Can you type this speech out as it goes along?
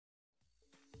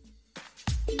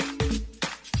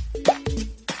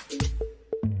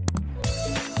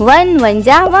One one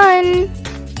जा one.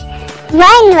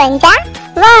 One one जा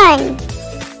one.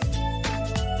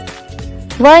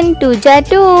 One two जा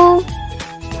two.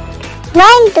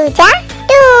 One two जा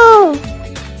two.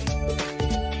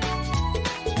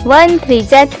 One three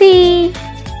जा three.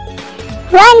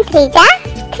 One three जा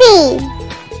three.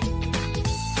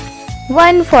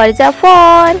 One four जा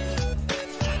four.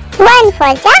 One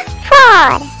four जा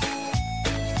four.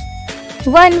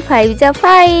 One five जा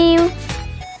five.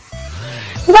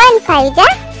 One five जा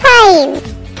five.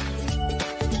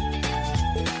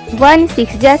 One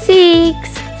six जा six.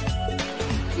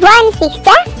 One six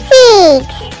जा six.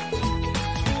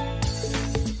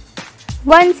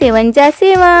 One seven जा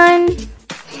seven.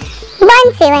 One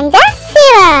seven जा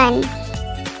seven.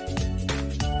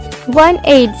 One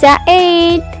eight जा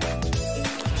eight.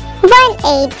 One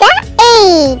eight जा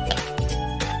eight.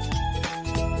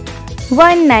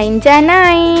 One nine जा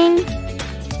nine.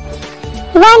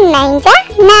 One nine जा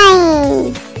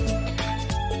nine.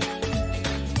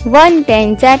 One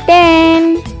ten जा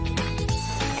ten.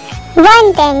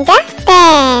 One ten जा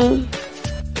ten.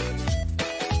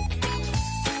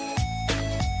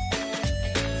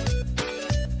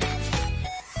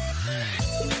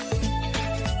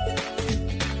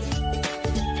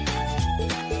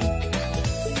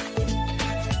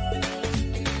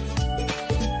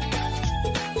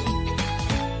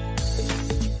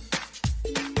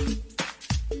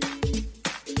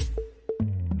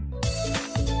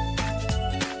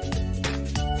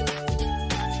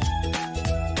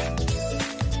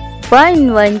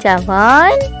 One one जा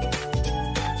one.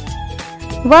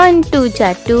 One two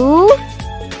जा two.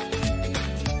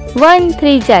 One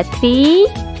three जा three.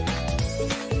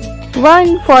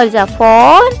 One four जा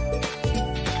four.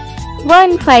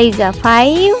 One five जा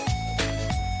five.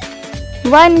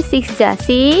 One six जा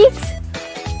six.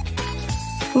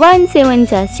 One seven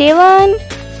जा seven.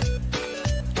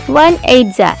 One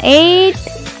eight जा eight.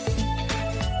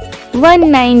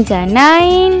 One nine जा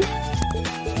nine.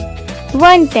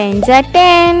 One ten जा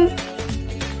ten.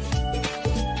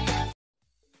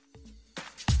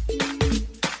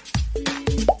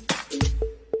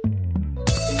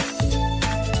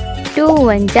 Two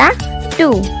one जा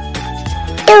two.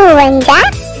 Two one जा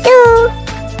two.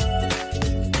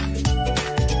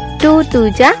 Two two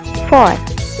जा four.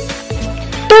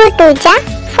 Two two जा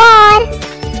four.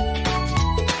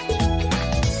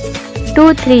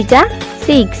 Two three जा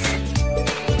six.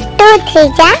 Two three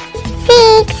जा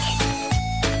six.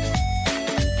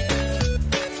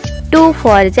 Two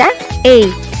four जा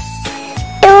eight.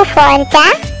 Two four जा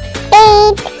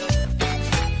eight.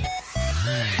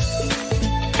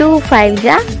 Two five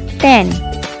जा ten.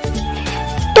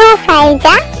 Two five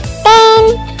जा ten.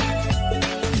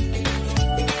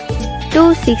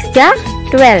 Two six जा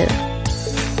 12.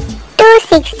 Two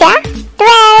six जा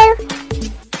 12.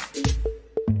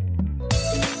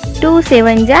 Two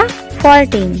seven जा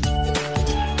 14.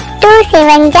 Two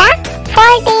seven जा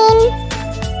 14.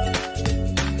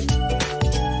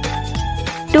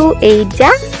 Two eight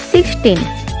जा 16.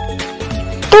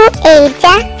 Two eight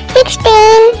जा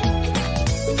 16.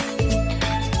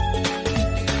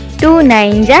 Two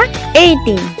nine जा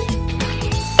 18.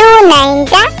 Two nine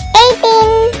जा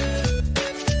 18.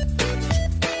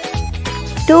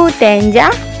 Two ten जा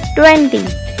 20.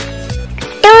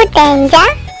 Two ten जा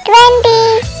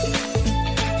 20.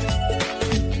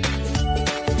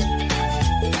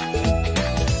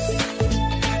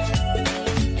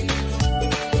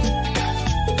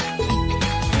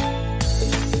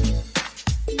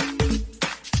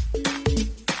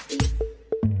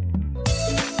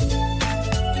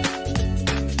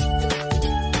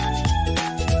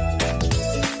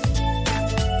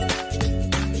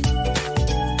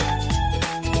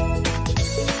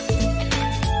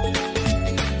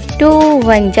 Two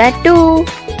one जा two.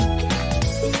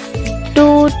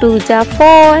 Two two जा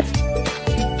four.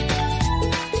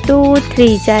 Two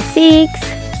three जा six.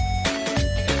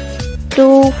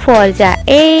 Two four जा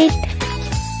eight.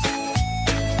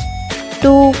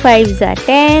 Two five जा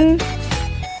 10.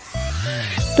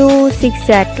 Two six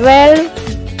जा 12.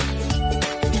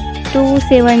 Two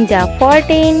seven जा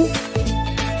 14.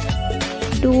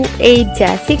 Two eight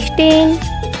जा 16.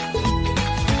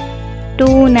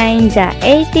 Two nine जा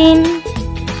 18.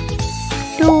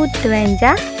 Two 10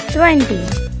 जा 20.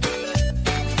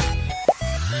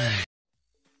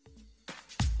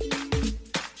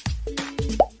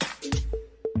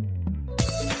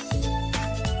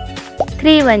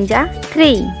 Three one जा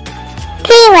 3.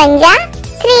 Three one जा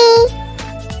 3.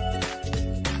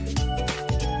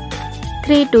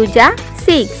 Three two जा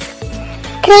 6.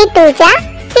 Three two जा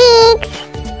 6.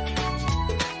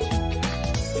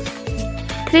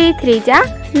 Three three जा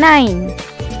 9.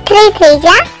 3 3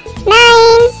 जा 9.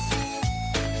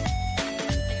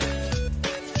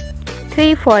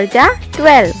 3 4 जा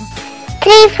 12.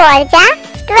 3 4 जा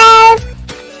 12.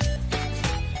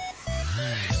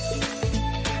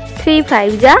 3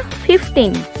 5 जा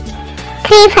 15.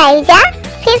 3 5 जा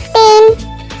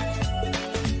 15.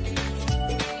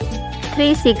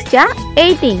 3 6 जा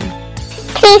 18.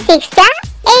 3 6 जा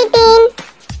 18.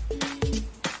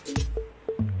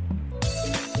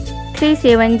 3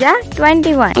 7 जा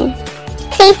 21.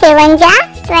 3 7 जा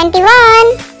 21.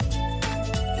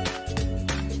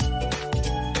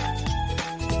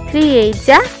 3 8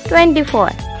 जा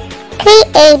 24. 3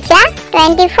 8 जा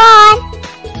 24.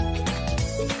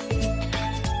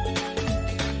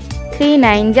 3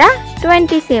 9 जा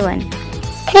 27.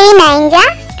 3 9 जा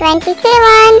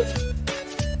 27.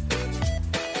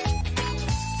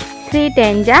 3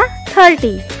 10 जा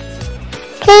 30.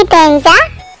 3 10 जा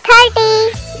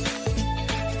 30.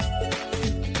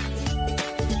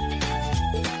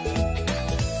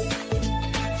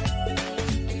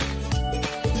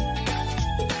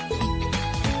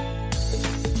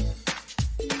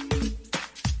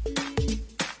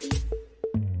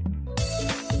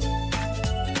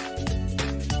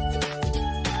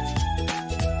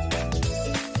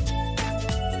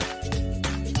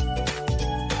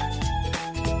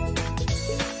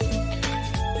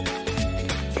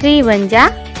 3 1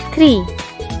 जा 3.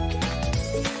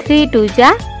 3 2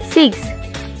 जा 6.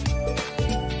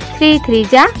 3 3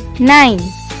 जा 9.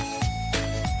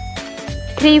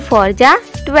 3 4 जा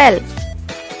 12.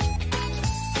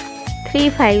 3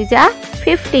 5 जा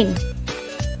 15.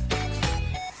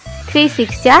 3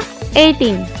 6 जा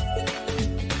 18.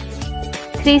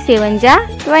 3 7 जा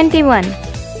 21.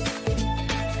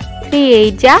 3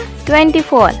 8 जा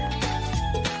 24.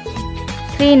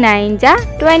 3 9 जा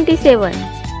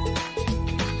 27.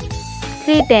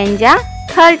 3 10 जा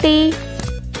 30.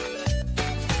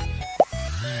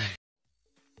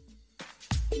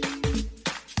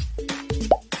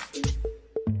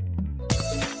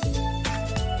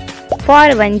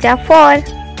 4 1 जा 4.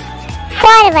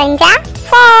 4 1 जा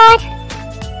 4.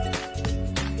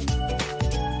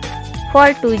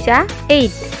 4 2 जा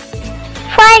 8.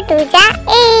 4 2 जा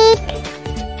 8.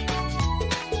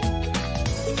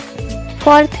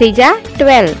 4 3 जा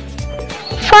 12.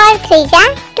 4 3 जा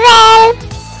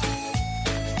 12.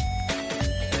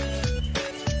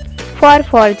 4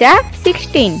 4 जा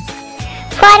 16.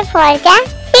 4 4 जा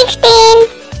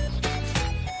 16.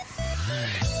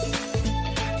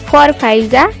 4 5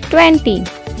 जा 20.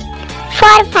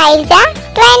 4 5 जा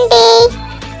 20.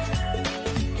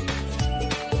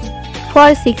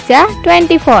 4 6 जा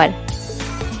 24.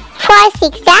 4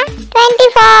 6 जा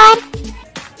 24.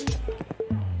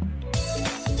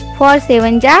 4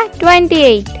 7 जा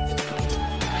 28.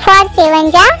 4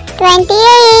 7 जा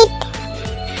 28.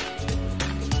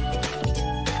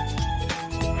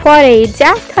 4 8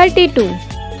 जा 32.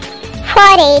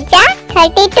 4 8 जा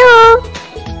 32.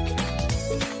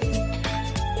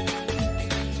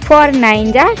 4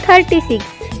 9 जा 36.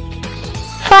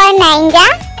 4 9 जा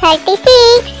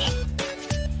 36.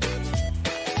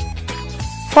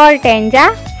 4 10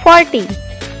 जा 40.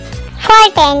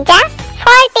 4 10 जा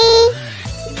 40.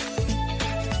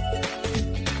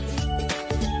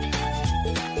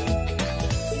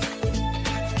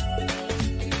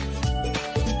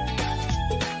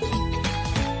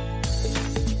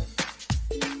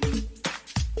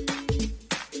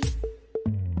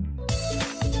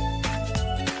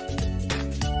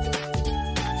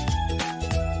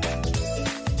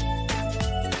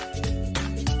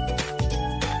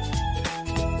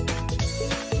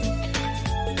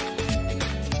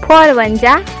 4 1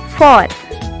 जा 4.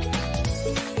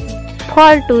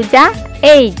 4 2 जा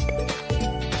 8.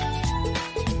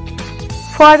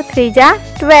 4 3 जा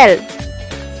 12.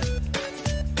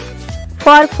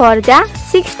 4 4 जा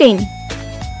 16.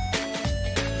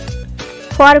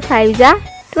 4 5 जा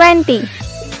 20.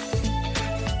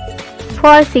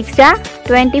 4 6 जा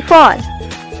 24.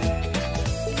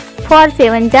 4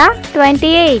 7 जा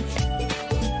 28.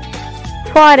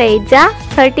 4 8 जा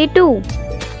 32.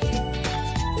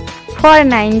 4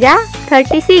 9 जा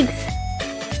 36.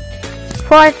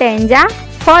 4 10 जा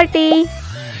 40.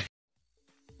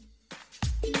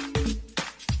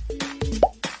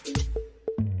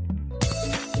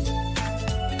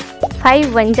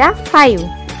 5 1 जा 5.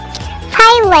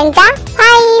 5 1 जा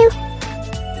 5.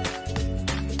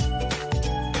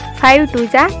 5 2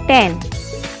 जा 10.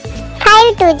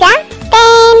 5 2 जा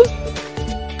 10.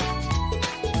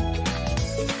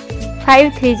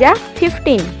 5 3 जा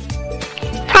 15.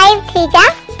 5 3 जा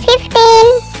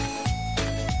 15.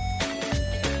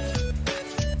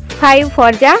 5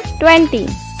 4 जा 20.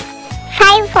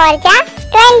 5 4 जा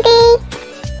 20.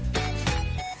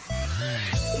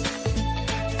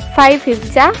 5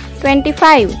 5 जा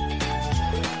 25.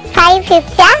 5 5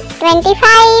 जा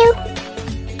 25.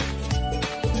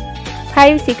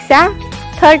 5 6 जा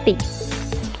 30.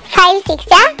 5 6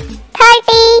 जा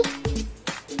 30.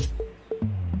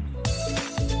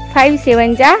 5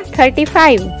 7 जा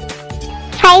 35.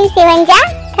 5 7 जा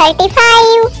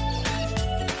 35.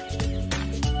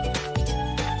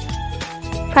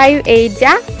 5 8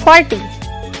 जा 40.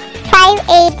 5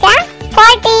 8 जा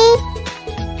 40.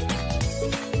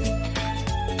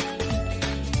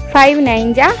 5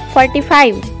 9 जा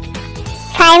 45.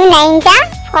 5 9 जा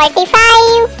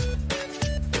 45.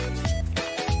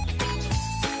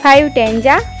 5 10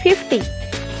 जा 50.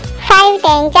 5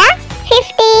 10 जा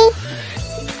 50.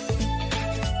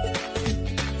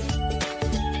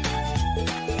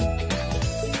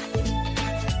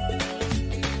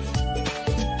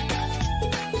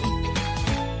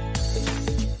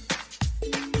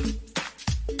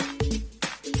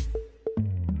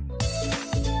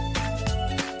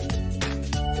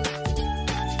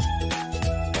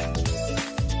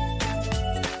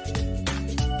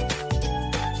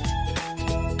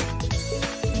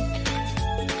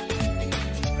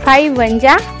 5 1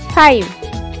 जा 5.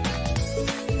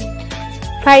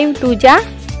 5 2 जा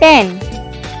 10.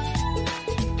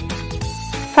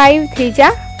 5 3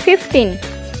 जा 15.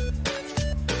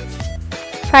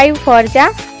 5 4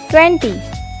 जा 20.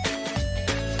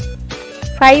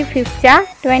 5 5 जा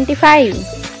 25.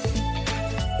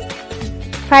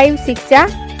 5 6 जा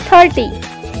 30.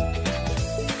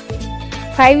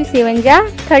 5 7 जा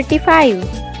 35.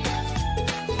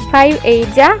 5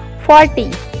 8 जा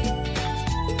 40.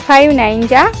 5 9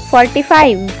 जा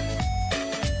 45.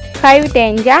 5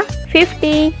 10 जा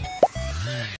 50.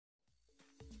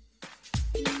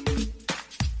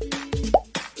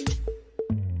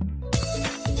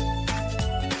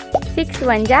 6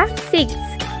 1 जा 6.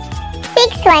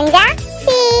 6 1 जा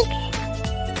 6.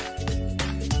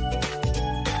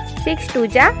 6 2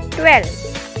 जा 12.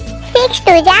 6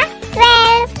 2 जा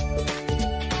 12.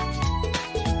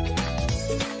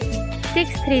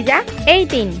 6 3 जा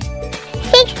 18.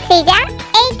 6 3 जा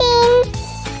 18.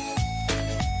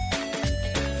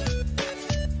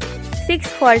 6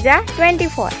 4 जा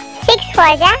 24. 6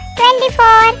 4 जा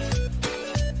 24.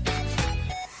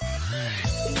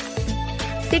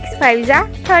 6 5 जा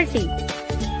 30.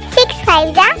 6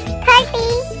 5 जा 30.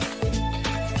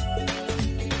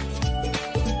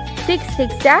 6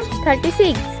 6 जा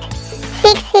 36.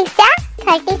 6 6 जा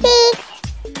 36.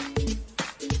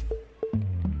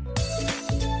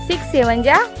 6 7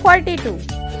 जा 42.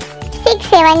 6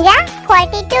 7 जा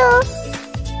 42.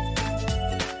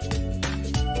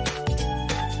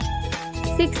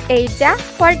 6 8 जा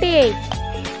 48.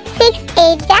 6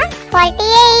 8 जा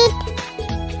 48.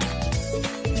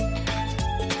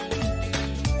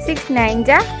 6 9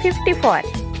 जा 54.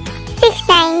 6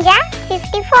 9 जा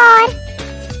 54.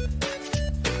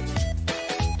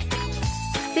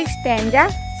 6 10 जा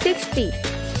 60.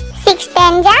 6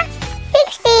 10 जा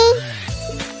 60.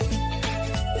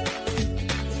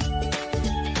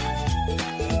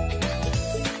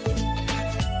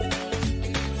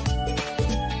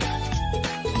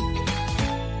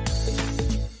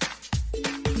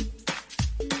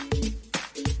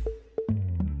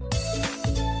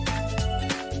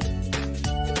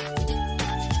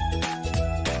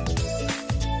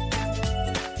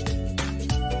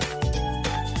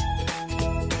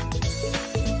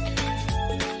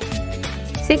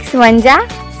 6 1 जा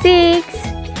 6.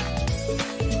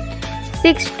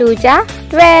 6 2 जा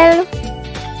 12.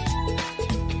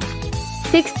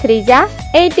 6 3 जा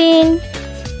 18.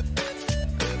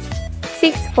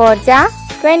 6 4 जा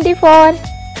 24.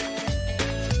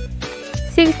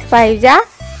 6 5 जा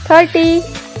 30.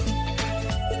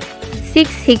 6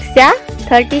 6 जा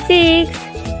 36.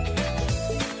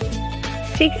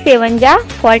 6 7 जा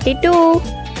 42.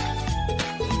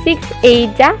 6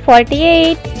 8 जा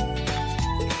 48.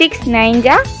 6 9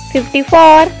 जा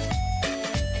 54.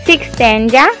 6 10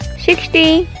 जा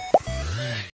 60.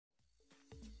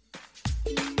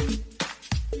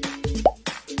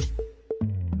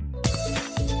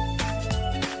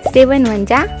 7 1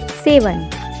 जा 7.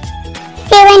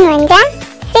 7 1 जा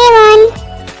 7.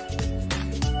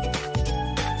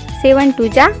 7 2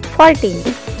 जा 14.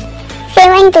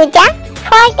 7 2 जा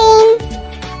 14.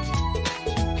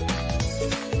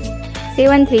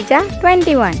 7 3 जा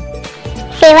 21.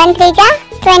 7 3 जा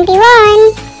 21.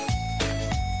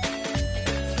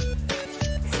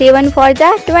 7 4 जा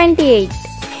 28.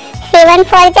 7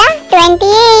 4 जा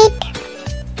 28.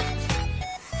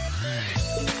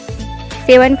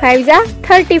 7 5 जा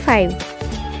 35.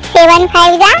 7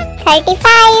 5 जा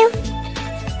 35.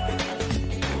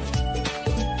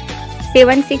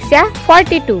 7 6 जा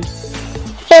 42.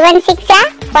 7 6 जा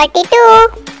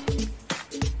 42.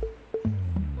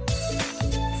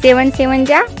 7 7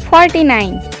 जा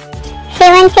 49.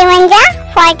 7 7 जा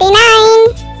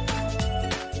 49.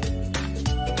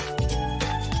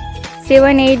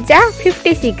 7 8 जा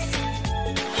 56.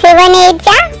 7 8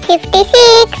 जा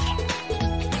 56.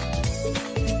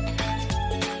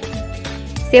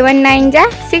 7 9 जा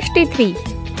 63.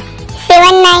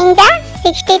 7 9 जा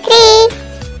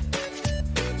 63.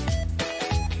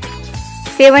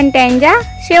 7 10 जा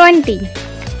 70.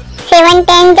 7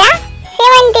 10 जा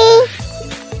 70.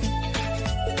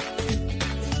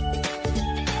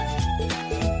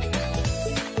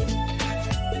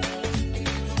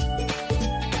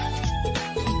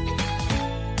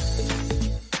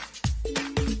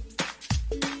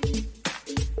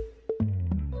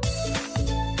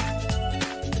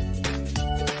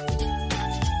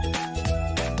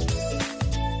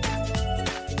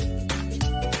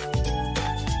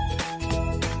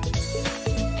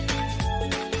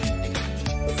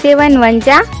 7 1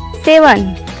 जा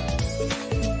 7.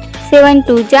 7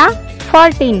 2 जा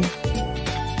 14.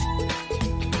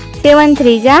 7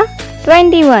 3 जा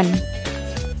 21.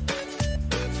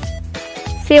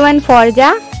 7 4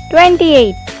 जा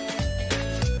 28.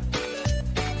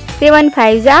 7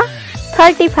 5 जा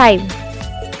 35.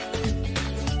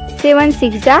 7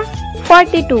 6 जा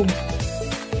 42.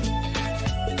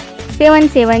 7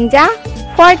 7 जा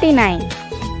 49.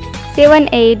 7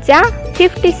 8 जा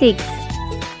 56.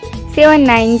 7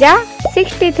 9 जा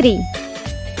 63.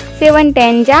 7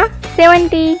 10 जा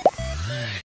 70.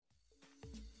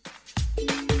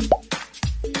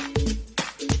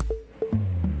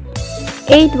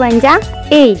 8 1 जा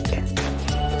 8.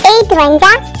 8 1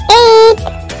 जा 8.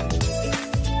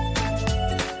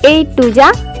 8 2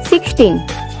 जा 16.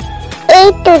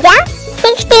 8 2 जा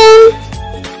 16.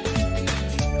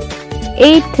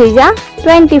 8 3 जा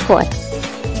 24.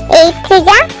 8 3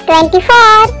 जा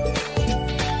 24.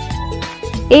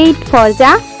 8 4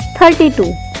 जा 32.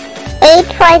 8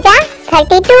 4 जा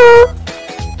 32.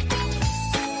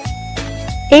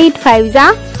 8 5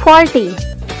 जा 40.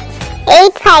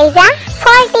 8 5 जा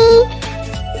 40.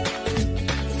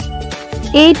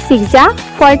 8 6 जा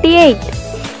 48.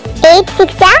 8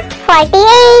 6 जा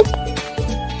 48.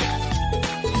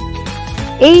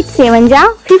 8 7 जा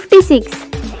 56.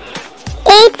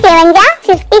 8 7 जा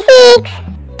 56.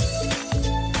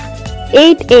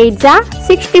 8 8 जा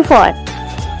 64.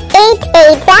 8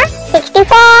 8 जा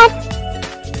 64.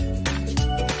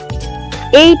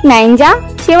 8 9 जा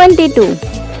 72.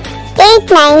 8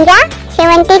 9 जा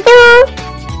 72.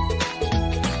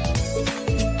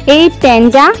 8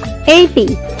 10 जा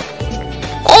 80.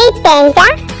 8 10 जा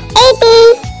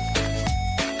 80.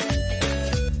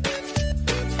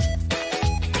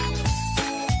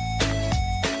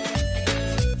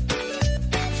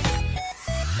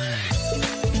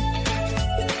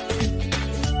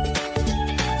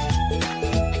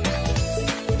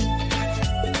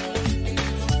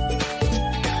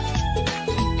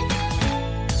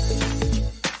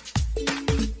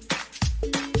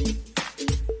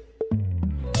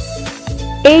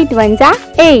 8 1 जा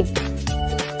 8.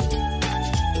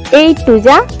 8 2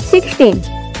 जा 16.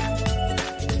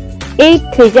 8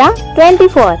 3 जा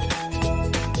 24.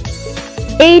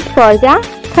 8 4 जा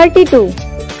 32.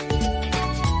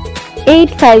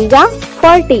 8 5 जा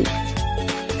 40.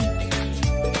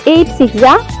 8 6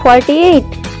 जा 48.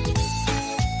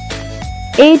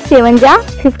 8 7 जा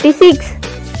 56.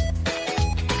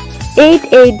 8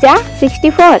 8 जा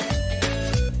 64.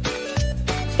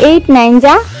 8 9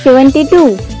 जा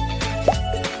 72.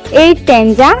 8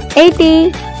 10 जा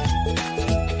 80.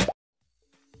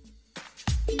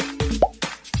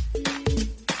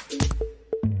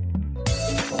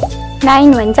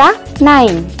 9 1 जा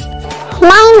 9.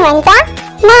 9 1 जा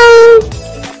 9.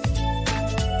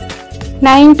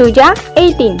 9 2 जा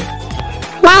 18.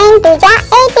 9 2 जा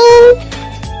 18.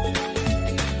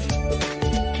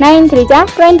 9 3 जा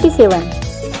 27.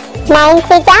 9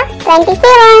 3 जा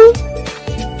 27.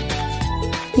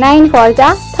 9 4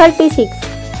 जा 36.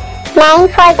 9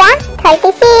 4 जा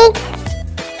 36.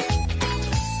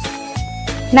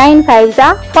 9 5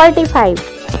 जा 45.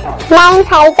 9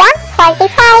 5 जा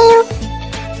 45.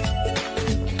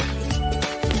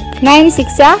 9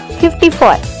 6 जा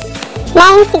 54.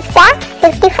 9 6 जा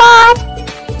 54.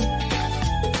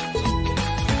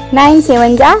 9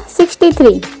 7 जा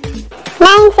 63.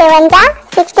 9 7 जा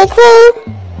 63.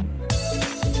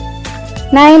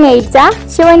 9 8 जा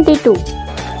 72.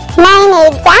 9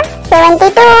 8 जा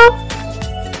 72.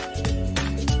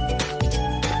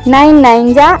 9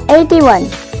 9 जा 81.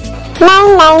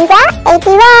 9 9 जा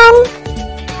 81.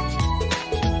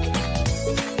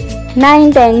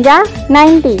 9 10 जा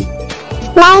 90.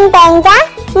 9 10 जा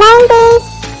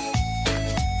 90.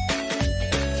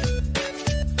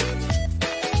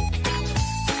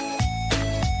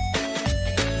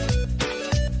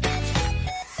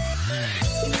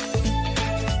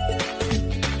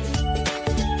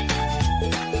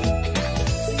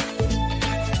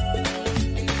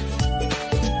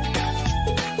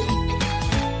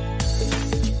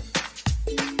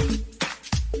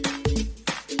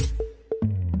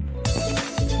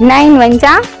 9 1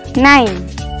 जा 9.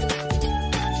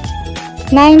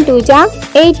 9 2 जा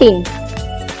 18.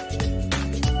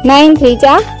 9 3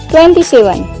 जा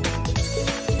 27.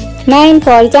 9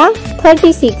 4 जा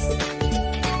 36.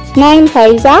 9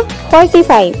 5 जा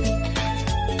 45.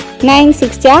 9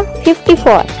 6 जा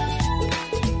 54.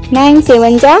 9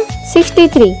 7 जा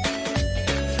 63.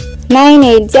 9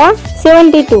 8 जा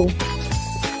 72.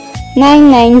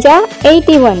 9 9 जा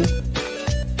 81.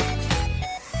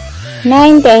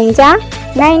 9 10 जा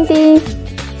 90.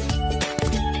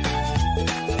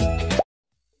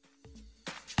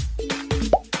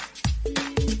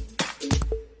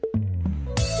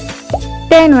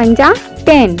 10 1 जा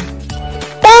 10.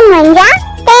 10 1 जा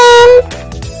 10.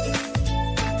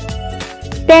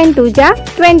 10 2 जा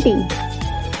 20.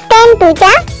 10 2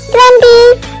 जा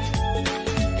 20.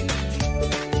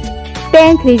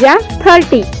 10 3 जा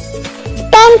 30.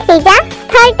 10 3 जा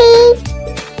 30.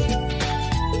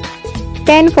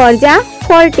 10 4 जा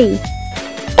 40.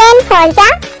 10 4 जा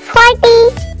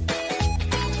 40.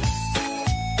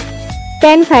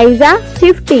 10 5 जा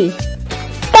 50.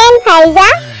 10 5 जा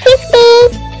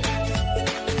 50.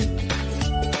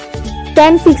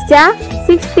 10 6 जा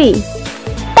 60.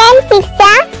 10 6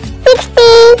 जा 60.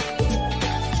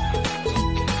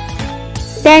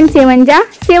 10 7 जा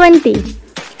 70.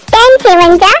 10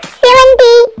 7 जा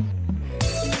 70.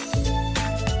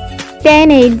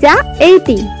 10 8 जा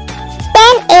 80.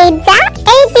 10 8 जा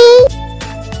 80.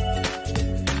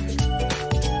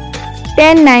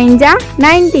 10 9 जा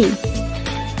 90.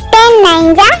 10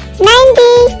 9 जा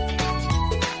 90.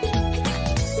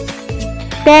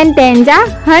 10 10 जा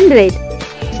 100.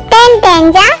 10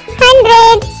 10 जा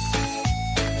 100.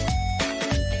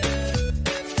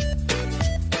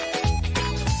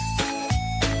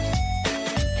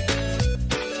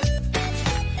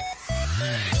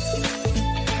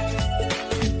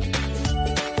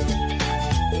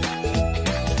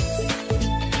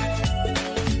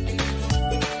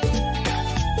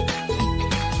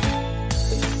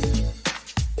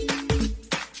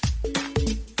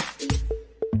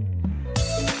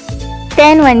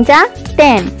 10 1 जा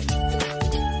 10.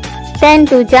 10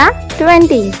 2 जा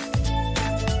 20.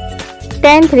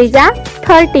 10 3 जा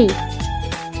 30.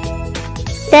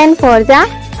 10 4 जा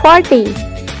 40.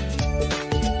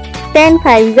 10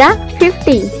 5 जा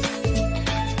 50.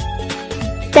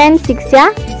 10 6 जा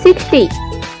 60.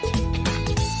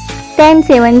 10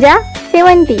 7 जा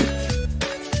 70.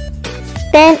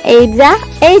 10 8 जा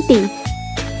 80.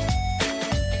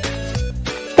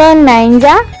 10 9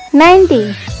 जा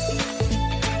 90.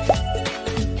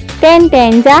 10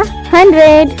 10 जा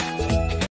 100.